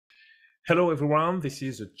Hello everyone, this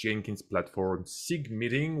is a Jenkins Platform SIG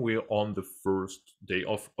meeting. We're on the first day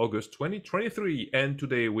of August 2023, and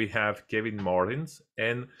today we have Kevin Martins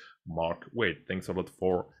and Mark Wade. Thanks a lot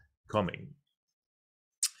for coming.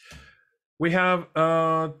 We have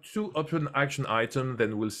two open action items,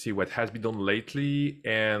 then we'll see what has been done lately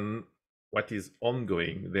and what is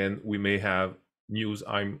ongoing. Then we may have news.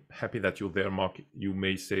 I'm happy that you're there, Mark. You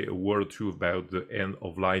may say a word or two about the end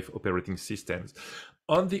of life operating systems.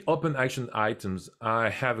 On the open action items, I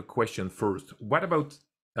have a question first. What about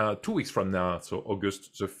 2 weeks from now, so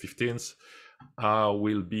August the 15th,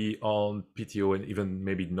 we'll be on PTO and even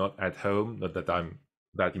maybe not at home, not that I'm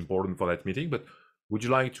that important for that meeting, but would you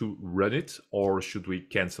like to run it or should we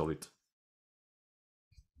cancel it?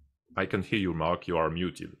 I can hear you, Mark, you are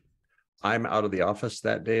muted. I'm out of the office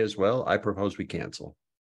that day as well. I propose we cancel.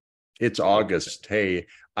 It's August. Hey,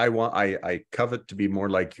 I covet to be more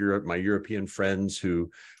like my European friends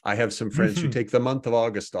I have some friends who take the month of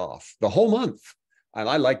August off, the whole month. And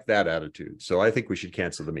I like that attitude. So I think we should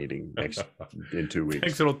cancel the meeting in 2 weeks.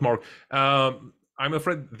 Thanks a lot, Mark. I'm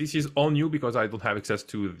afraid this is on you because I don't have access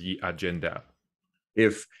to the agenda.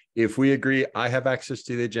 If we agree, I have access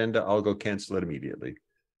to the agenda, I'll go cancel it immediately.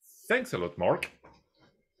 Thanks a lot, Mark.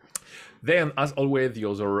 Then, as always, the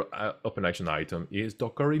other open action item is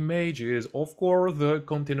Docker images. Of course, the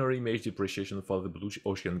container image depreciation for the Blue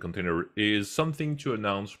Ocean container is something to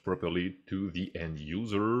announce properly to the end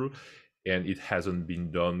user, and it hasn't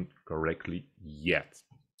been done correctly yet.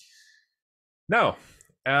 Now,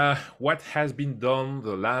 what has been done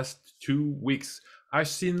the last 2 weeks? I've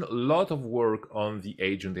seen a lot of work on the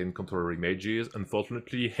agent and controller images.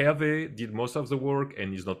 Unfortunately, Hervé did most of the work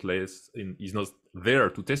and is not there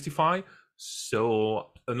to testify.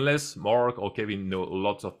 So unless Mark or Kevin know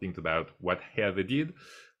lots of things about what Hervé did,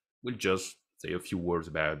 we'll just say a few words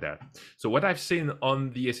about that. So what I've seen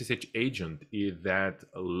on the SSH agent is that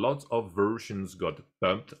lots of versions got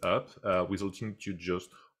bumped up, resulting to just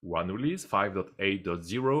one release,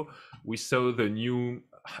 5.8.0. We saw the new,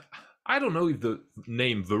 I don't know if the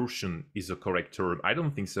name version is a correct term. I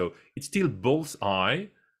don't think so. It's still Bullseye.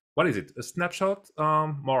 What is it? A snapshot?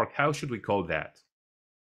 Mark, how should we call that?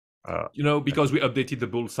 Because we updated the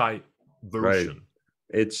Bullseye version.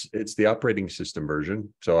 Right. It's the operating system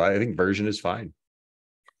version. So I think version is fine.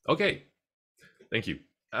 Okay. Thank you.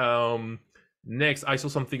 Next, I saw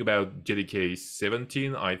something about JDK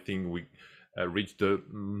 17. I think we reached the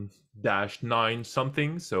 -9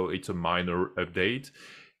 something. So it's a minor update.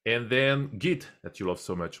 And then Git, that you love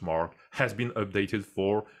so much, Mark, has been updated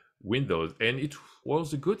for Windows. And it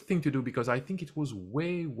was a good thing to do because I think it was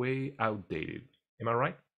way, way outdated. Am I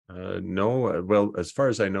right? No. Well, as far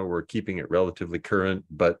as I know, we're keeping it relatively current,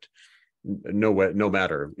 but no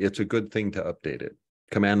matter. It's a good thing to update it.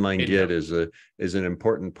 Command line Git is an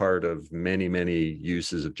important part of many, many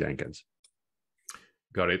uses of Jenkins.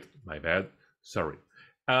 Got it. My bad. Sorry.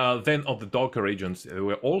 Then of the Docker agents, there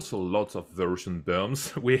were also lots of version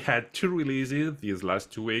bumps. We had 2 releases these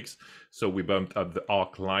last 2 weeks. So we bumped up the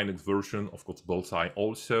Arc Linux version, of course, Bullseye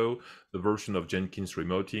also, the version of Jenkins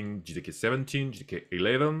remoting, JDK 17, JDK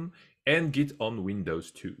 11, and Git on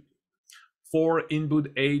Windows 2. For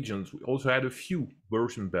inboot agents, we also had a few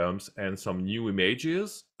version bumps and some new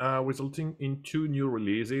images, resulting in 2 new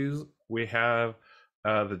releases. We have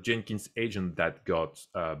the Jenkins agent that got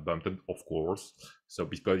bumped, of course. So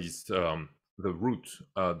because it's the root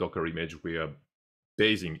Docker image we are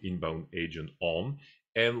basing inbound agent on.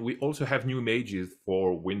 And we also have new images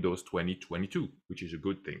for Windows 2022, which is a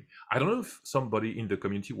good thing. I don't know if somebody in the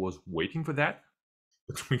community was waiting for that,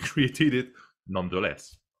 but we created it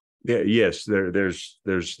nonetheless. Yeah, yes,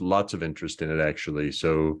 there's lots of interest in it, actually.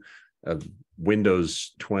 So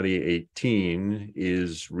Windows 2018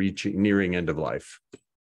 is nearing end of life.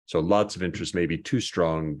 So lots of interest, maybe too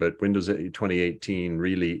strong, but Windows 2018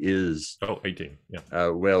 really is. Oh, 18, yeah.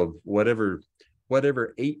 Well, whatever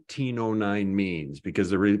 1809 means, because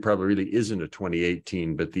there probably isn't a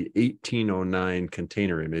 2018, but the 1809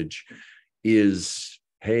 container image is,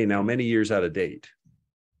 hey, now many years out of date.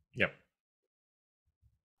 Yep.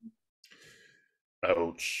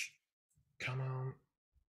 Ouch. Come on.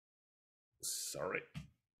 Sorry.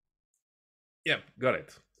 Yeah, got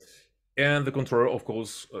it. And the controller, of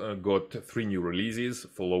course, got 3 new releases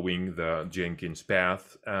following the Jenkins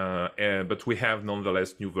path, but we have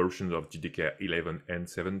nonetheless new versions of JDK 11 and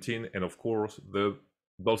 17, and of course the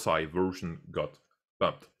Bullseye version got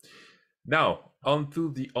bumped. Now,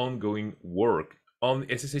 onto the ongoing work. On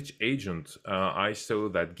SSH agent, I saw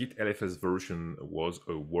that Git LFS version was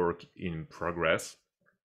a work in progress.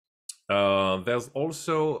 There's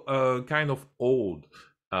also a kind of old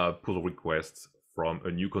pull requests from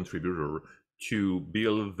a new contributor to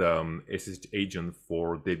build the SSH agent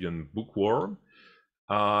for Debian Bookworm.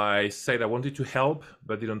 I said I wanted to help,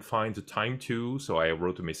 but didn't find the time to, so I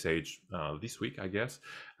wrote a message this week, I guess,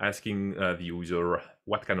 asking the user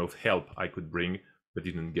what kind of help I could bring, but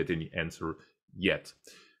didn't get any answer yet.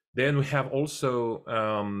 Then we have also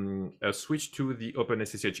a switch to the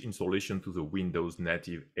OpenSSH installation to the Windows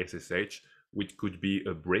native SSH, which could be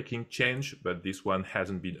a breaking change, but this one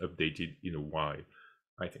hasn't been updated in a while,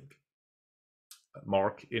 I think.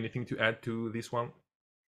 Mark, anything to add to this one?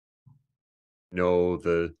 No,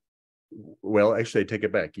 well, actually, I take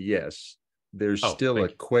it back. Yes, there's still a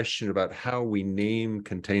question about how we name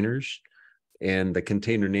containers, and the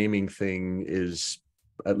container naming thing is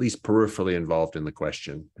at least peripherally involved in the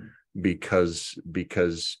question, because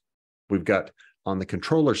we've got, on the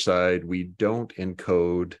controller side, we don't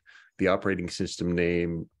encode the operating system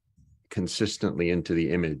name consistently into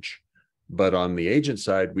the image. But on the agent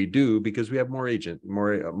side, we do, because we have more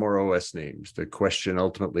OS names. The question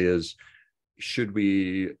ultimately is, should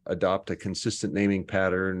we adopt a consistent naming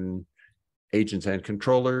pattern, agents and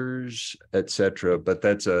controllers, etc.? But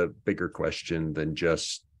that's a bigger question than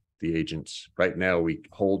just the agents. Right now, we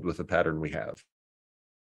hold with the pattern we have.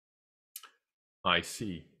 I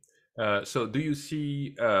see. So do you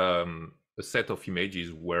see a set of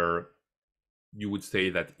images where you would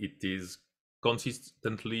say that it is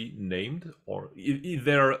consistently named, or is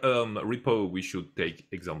there a repo we should take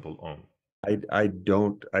example on? I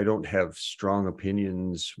don't have strong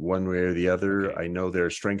opinions one way or the other. Okay. I know there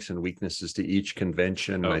are strengths and weaknesses to each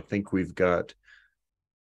convention. I think we've got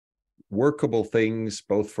workable things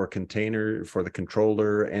both for the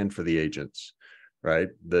controller and for the agents, right?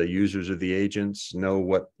 The users of the agents know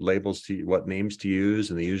what names to use,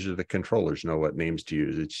 and the users of the controllers know what names to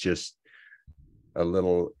use. It's just a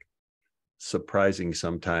little surprising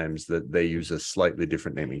sometimes that they use a slightly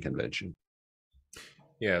different naming convention.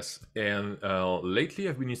 Yes, and lately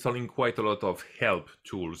I've been installing quite a lot of help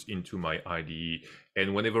tools into my IDE,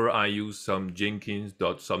 and whenever I use some Jenkins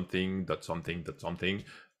something,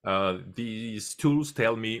 these tools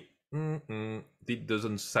tell me, it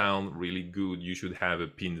doesn't sound really good. You should have a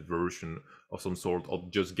pinned version of some sort, or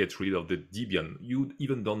just get rid of the Debian. You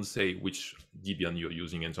even don't say which Debian you're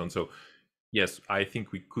using and so on. So yes, I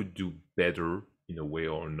think we could do better in a way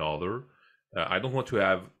or another. I don't want to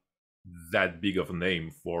have that big of a name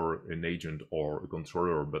for an agent or a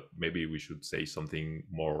controller, but maybe we should say something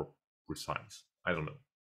more precise. I don't know.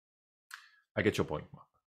 I get your point, Mark.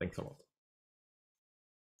 Thanks a lot.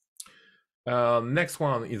 Next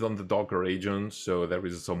one is on the Docker agent. So there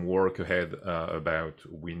is some work ahead about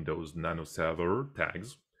Windows Nano Server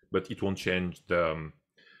tags, but it won't change the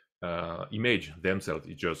image themselves.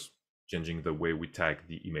 It's just changing the way we tag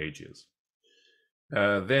the images.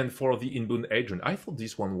 Then for the inbound agent, I thought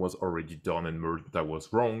this one was already done and merged, but I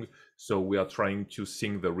was wrong. So we are trying to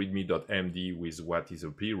sync the readme.md with what is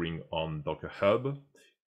appearing on Docker Hub.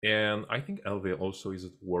 And I think Elve also is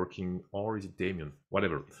working, or is it Damien?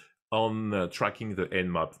 Whatever, on tracking the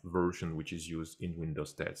nmap version, which is used in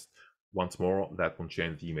Windows test. Once more, that won't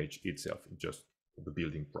change the image itself, just the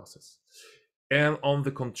building process. And on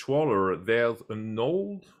the controller, there's an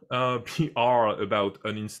old PR about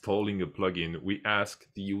uninstalling a plugin. We asked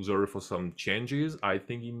the user for some changes. I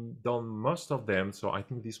think he's done most of them, so I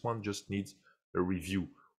think this one just needs a review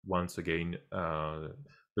once again.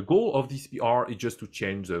 The goal of this PR is just to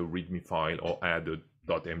change the README file or add a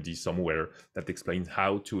 .md somewhere that explains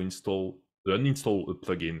how to uninstall a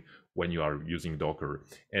plugin when you are using Docker.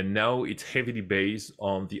 And now it's heavily based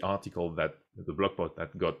on the article the blog post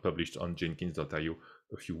that got published on Jenkins.io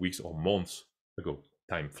a few weeks or months ago.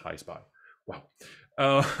 Time flies by.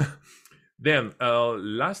 Wow. Then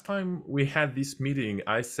last time we had this meeting,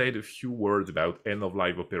 I said a few words about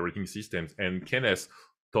end-of-life operating systems, and Kenneth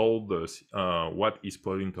told us what his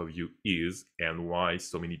point of view is and why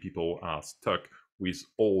so many people are stuck with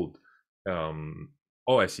old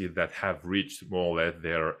OSs that have reached more or less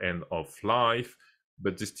their end of life,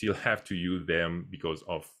 but they still have to use them because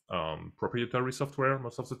of proprietary software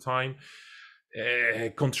most of the time,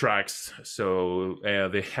 contracts. So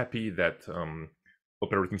they're happy that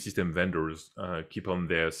operating system vendors keep on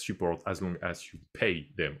their support as long as you pay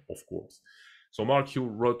them, of course. So Mark, you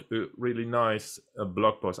wrote a really nice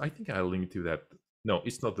blog post. I think I'll link to that. No,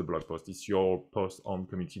 it's not the blog post. It's your post on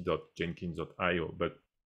community.jenkins.io. But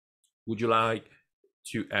would you like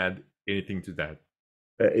to add anything to that?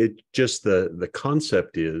 It just the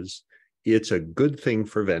concept is, it's a good thing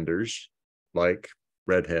for vendors like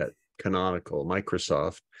Red Hat, Canonical,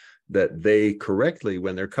 Microsoft, that they correctly,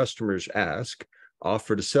 when their customers ask,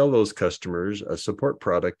 offer to sell those customers a support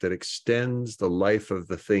product that extends the life of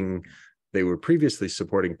the thing they were previously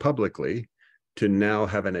supporting publicly to now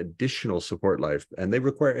have an additional support life, and they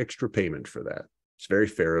require extra payment for that. It's very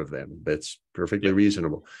fair of them. That's perfectly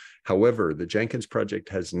reasonable. However, the Jenkins project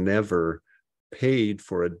has never paid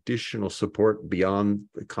for additional support beyond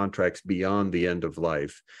the contracts beyond the end of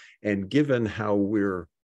life. And given how we're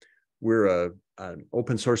an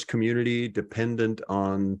open source community dependent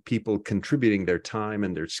on people contributing their time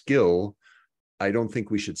and their skill, I don't think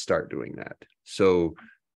we should start doing that. So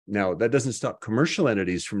now that doesn't stop commercial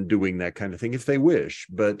entities from doing that kind of thing if they wish,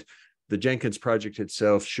 but the Jenkins project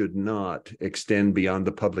itself should not extend beyond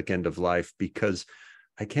the public end of life, because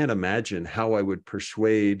I can't imagine how I would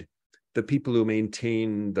persuade the people who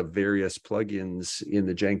maintain the various plugins in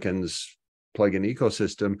the Jenkins plugin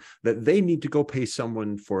ecosystem that they need to go pay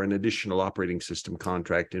someone for an additional operating system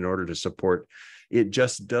contract in order to support. It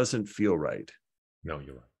just doesn't feel right. No,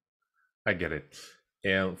 you're right. I get it.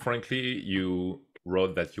 And frankly, you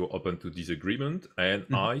wrote that you're open to disagreement, and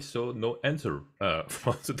I saw no answer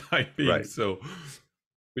for the time being. Right. So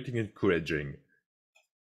pretty encouraging.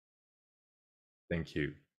 Thank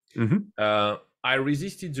you. I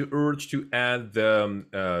resisted the urge to add the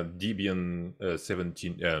Debian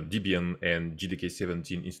 17, Debian and JDK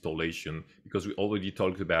 17 installation, because we already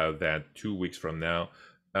talked about that 2 weeks from now.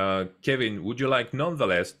 Kevin, would you like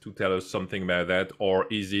nonetheless to tell us something about that, or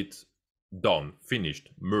is it done, finished,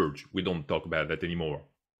 merged? We don't talk about that anymore.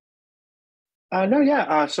 No,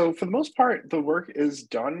 yeah. So for the most part, the work is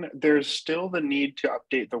done. There's still the need to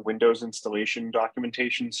update the Windows installation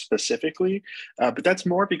documentation specifically, but that's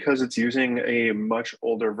more because it's using a much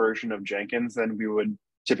older version of Jenkins than we would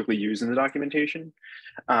typically use in the documentation.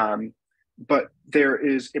 But there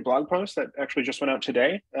is a blog post that actually just went out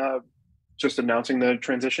today, just announcing the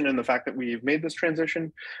transition and the fact that we've made this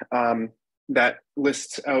transition, that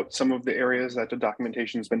lists out some of the areas that the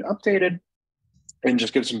documentation has been updated and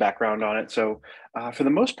just gives some background on it. So for the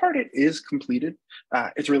most part, it is completed.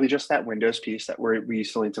 It's really just that Windows piece that we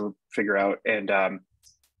still need to figure out. And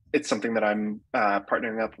it's something that I'm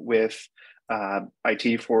partnering up with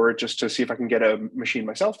IT for, just to see if I can get a machine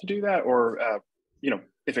myself to do that, or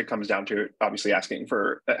if it comes down to obviously asking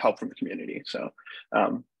for help from the community. So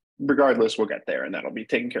regardless, we'll get there and that'll be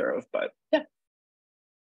taken care of. But yeah.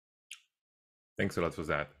 Thanks a lot for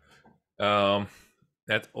that.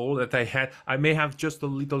 That's all that I had. I may have just a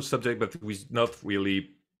little subject, but was not really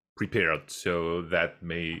prepared, so that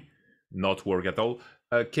may not work at all.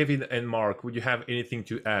 Kevin and Mark, would you have anything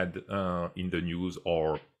to add in the news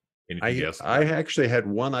or anything else? I actually had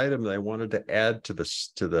one item that I wanted to add to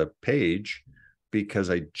the page, because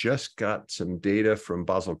I just got some data from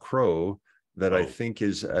Basil Crow that I think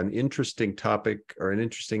is an interesting topic or an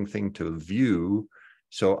interesting thing to view.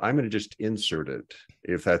 So I'm going to just insert it,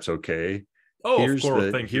 if that's okay. Oh, of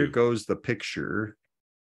course. Thank you. Here goes the picture.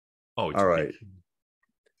 Oh, all right.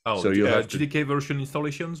 Oh, so you'll have JDK version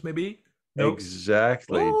installations, maybe? No?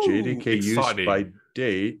 Exactly. Oh, JDK exciting. Use by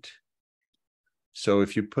date. So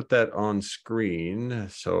if you put that on screen,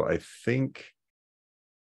 so I think.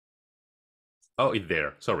 Oh, it's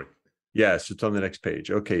there. Sorry. Yes, it's on the next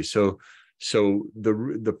page. Okay, so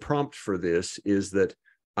the prompt for this is that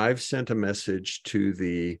I've sent a message to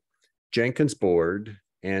the Jenkins board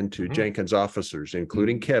and to Jenkins officers,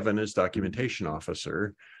 including Kevin as documentation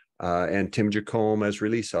officer and Tim Jacome as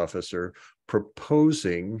release officer,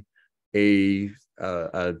 proposing to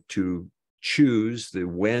choose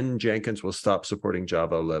when Jenkins will stop supporting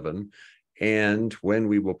Java 11 and when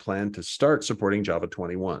we will plan to start supporting Java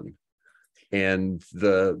 21. And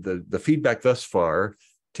the feedback thus far,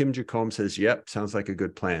 Tim Jacome says, yep, sounds like a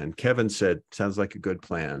good plan. Kevin said, sounds like a good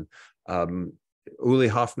plan. Uli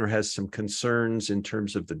Hoffner has some concerns in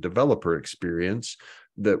terms of the developer experience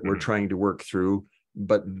that we're trying to work through.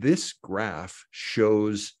 But this graph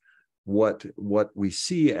shows what we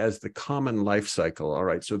see as the common life cycle. All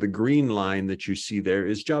right, so the green line that you see there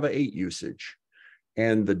is Java 8 usage.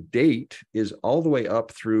 And the date is all the way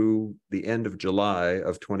up through the end of July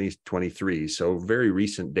of 2023. So very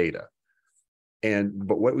recent data.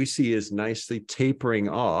 But what we see is nicely tapering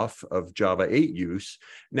off of Java 8 use.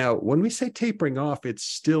 Now, when we say tapering off, it's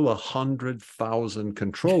still 100,000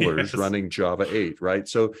 controllers running Java 8, right?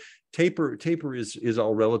 So taper is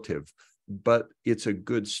all relative, but it's a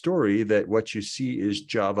good story that what you see is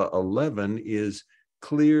Java 11 is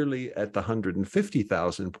clearly at the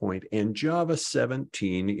 150,000 point, and Java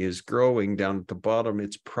 17 is growing down at the bottom.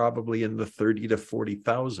 It's probably in the 30 to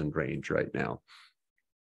 40,000 range right now.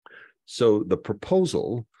 So the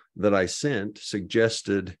proposal that I sent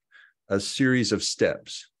suggested a series of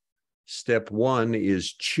steps. Step one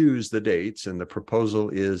is choose the dates, and the proposal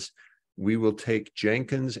is we will take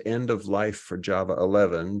Jenkins end of life for Java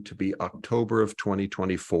 11 to be October of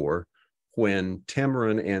 2024, when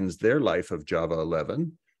Temurin ends their life of Java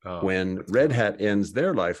 11, when Red Hat ends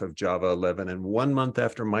their life of Java 11, and 1 month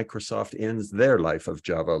after Microsoft ends their life of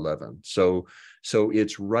Java 11. So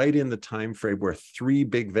it's right in the time frame where 3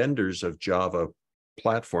 big vendors of Java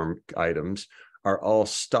platform items are all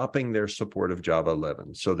stopping their support of Java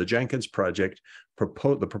 11. So the Jenkins project, the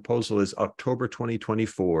proposal is October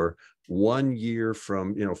 2024, 1 year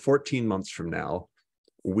from, 14 months from now,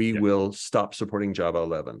 we will stop supporting Java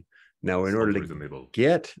 11. Now, in order to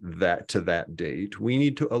get that to that date, we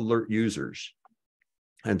need to alert users.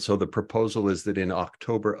 And so the proposal is that in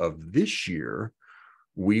October of this year,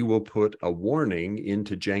 we will put a warning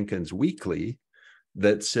into Jenkins Weekly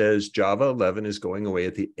that says Java 11 is going away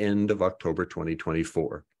at the end of October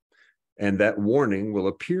 2024. And that warning will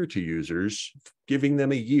appear to users, giving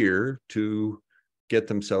them a year to get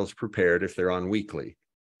themselves prepared if they're on weekly.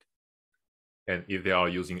 And if they are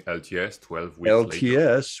using LTS 12 weeks later?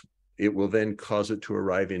 LTS, it will then cause it to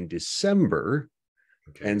arrive in December.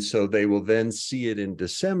 Okay. And so they will then see it in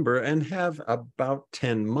December and have about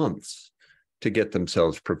 10 months to get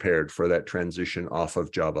themselves prepared for that transition off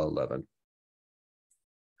of Java 11.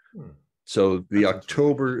 So the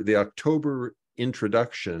October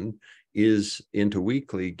introduction is into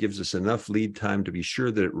weekly, gives us enough lead time to be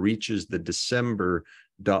sure that it reaches the December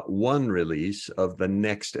 .1 release of the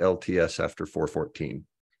next LTS after 4.14.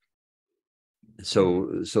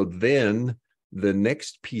 So then the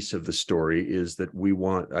next piece of the story is that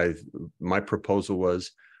my proposal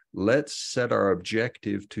was, let's set our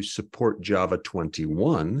objective to support Java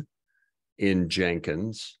 21 in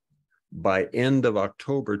Jenkins by end of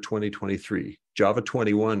October 2023. Java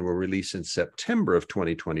 21 will release in September of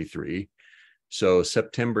 2023. So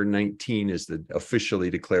September 19 is the officially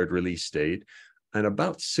declared release date. And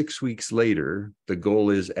about 6 weeks later, the goal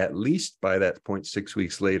is at least by that point, 6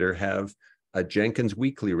 weeks later, have a Jenkins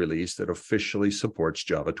weekly release that officially supports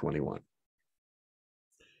Java 21.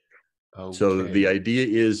 Okay. So the idea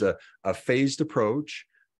is a phased approach.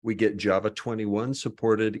 We get Java 21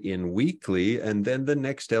 supported in weekly, and then the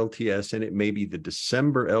next LTS, and it may be the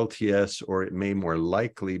December LTS, or it may more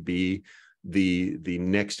likely be the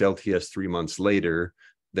next LTS 3 months later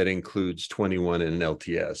that includes 21 and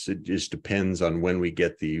LTS. It just depends on when we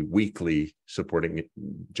get the weekly supporting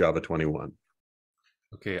Java 21.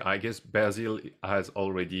 Okay, I guess Basil has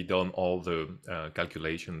already done all the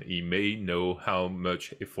calculation. He may know how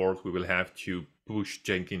much effort we will have to push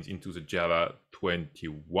Jenkins into the Java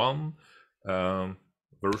 21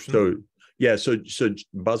 version. So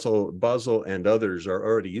Basil and others are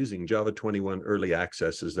already using Java 21 early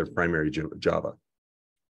access as their primary Java.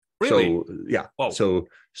 Really? So yeah. Whoa.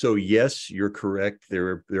 So yes, you're correct.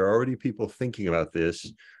 There are already people thinking about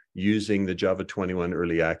this using the Java 21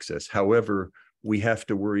 early access. However, we have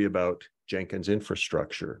to worry about Jenkins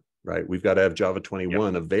infrastructure, right? We've got to have Java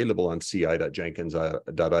 21 available on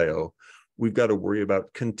ci.jenkins.io. We've got to worry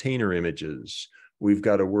about container images. We've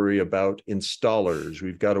got to worry about installers.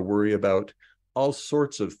 We've got to worry about all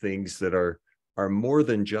sorts of things that are more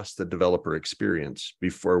than just the developer experience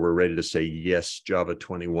before we're ready to say, yes, Java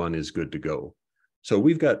 21 is good to go. So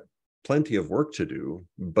we've got plenty of work to do,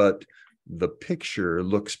 but the picture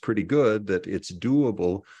looks pretty good that it's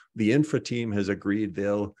doable. The infra team has agreed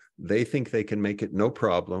they think they can make it no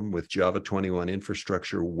problem with Java 21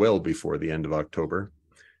 infrastructure well before the end of October.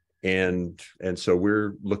 And so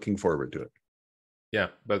we're looking forward to it. Yeah,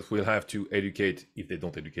 but we'll have to educate, if they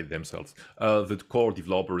don't educate themselves, the core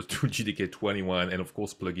developers to JDK 21, and of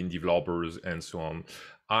course plugin developers and so on.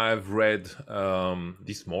 I've read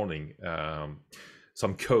this morning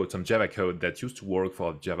some Java code that used to work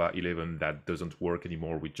for Java 11 that doesn't work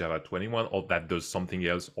anymore with Java 21, or that does something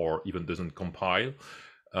else, or even doesn't compile.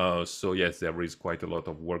 So yes, there is quite a lot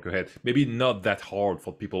of work ahead. Maybe not that hard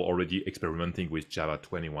for people already experimenting with Java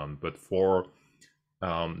 21, but for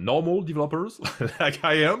normal developers like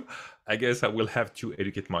I am, I guess I will have to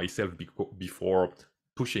educate myself before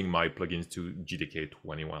pushing my plugins to JDK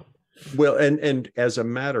 21. Well, and as a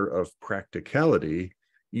matter of practicality,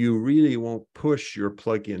 you really won't push your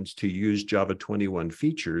plugins to use Java 21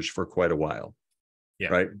 features for quite a while,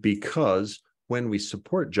 right? Because when we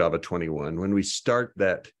support Java 21, when we start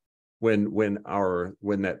that, when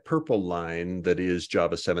that purple line that is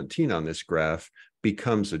Java 17 on this graph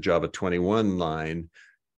becomes a Java 21 line,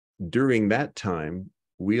 during that time,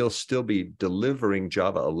 we'll still be delivering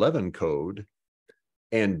Java 11 code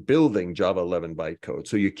and building Java 11 bytecode.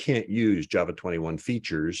 So you can't use Java 21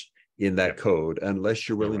 features in that code unless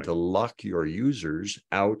you're willing right. to lock your users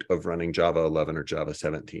out of running Java 11 or Java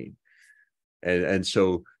 17. And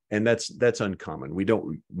so that's uncommon. We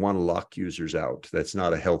don't want to lock users out. That's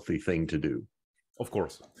not a healthy thing to do. Of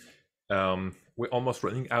course. We're almost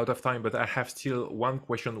running out of time, but I have still one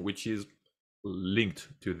question which is linked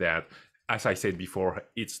to that. As I said before,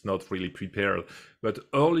 it's not really prepared. But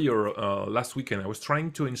earlier, last weekend, I was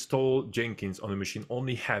trying to install Jenkins on a machine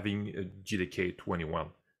only having a JDK 21.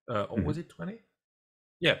 Or was it 20?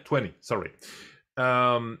 Yeah, 20, sorry.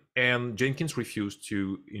 And Jenkins refused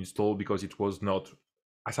to install because it was not,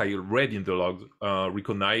 as I read in the log,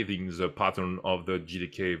 recognizing the pattern of the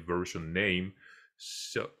JDK version name.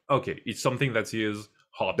 So, okay, it's something that is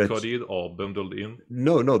hard-coded or bundled in?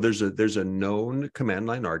 No, there's a known command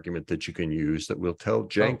line argument that you can use that will tell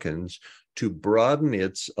Jenkins to broaden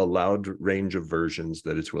its allowed range of versions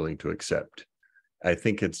that it's willing to accept. I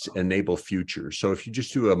think it's enable future. So if you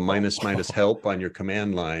just do a minus help on your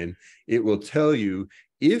command line, it will tell you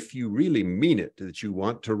if you really mean it that you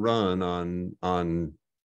want to run on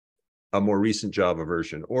a more recent Java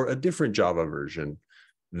version or a different Java version,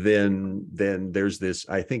 then there's this,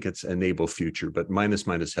 I think it's enable future, but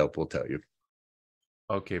minus help will tell you.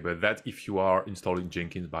 Okay, but that if you are installing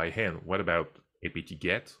Jenkins by hand, what about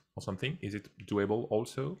apt-get or something? Is it doable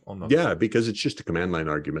also or not? Yeah, because it's just a command line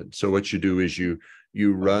argument. So what you do is you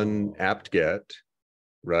run apt-get,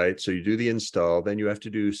 right? So you do the install, then you have to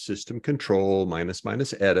do system control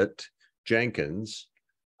minus edit Jenkins,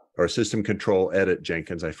 or system control edit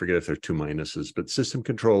Jenkins. I forget if there are two minuses, but system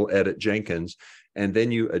control edit Jenkins. And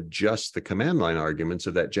then you adjust the command line arguments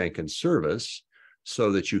of that Jenkins service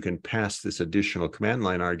so that you can pass this additional command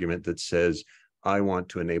line argument that says, I want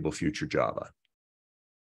to enable future Java.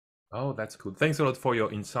 Oh, that's cool. Thanks a lot for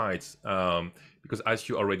your insights. Because as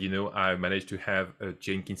you already know, I managed to have a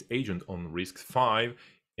Jenkins agent on RISC-V,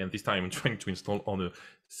 and this time I'm trying to install on a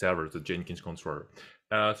server the Jenkins controller.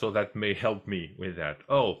 So that may help me with that.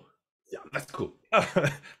 Oh, yeah, that's cool.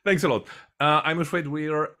 Thanks a lot. I'm afraid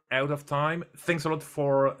we're out of time. Thanks a lot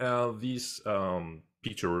for this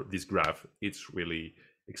picture, this graph. It's really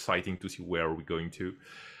exciting to see where we're going to.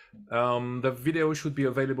 The video should be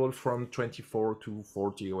available from 24 to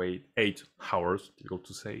 48 hours, difficult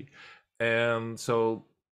to say. And so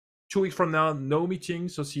 2 weeks from now, no meeting.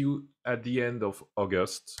 So see you at the end of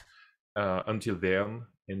August. Until then,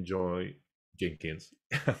 enjoy Jenkins.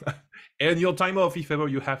 And your time off if ever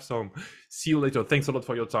you have some. See you later. Thanks a lot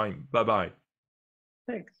for your time. Bye-bye.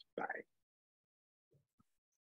 Thanks. Bye.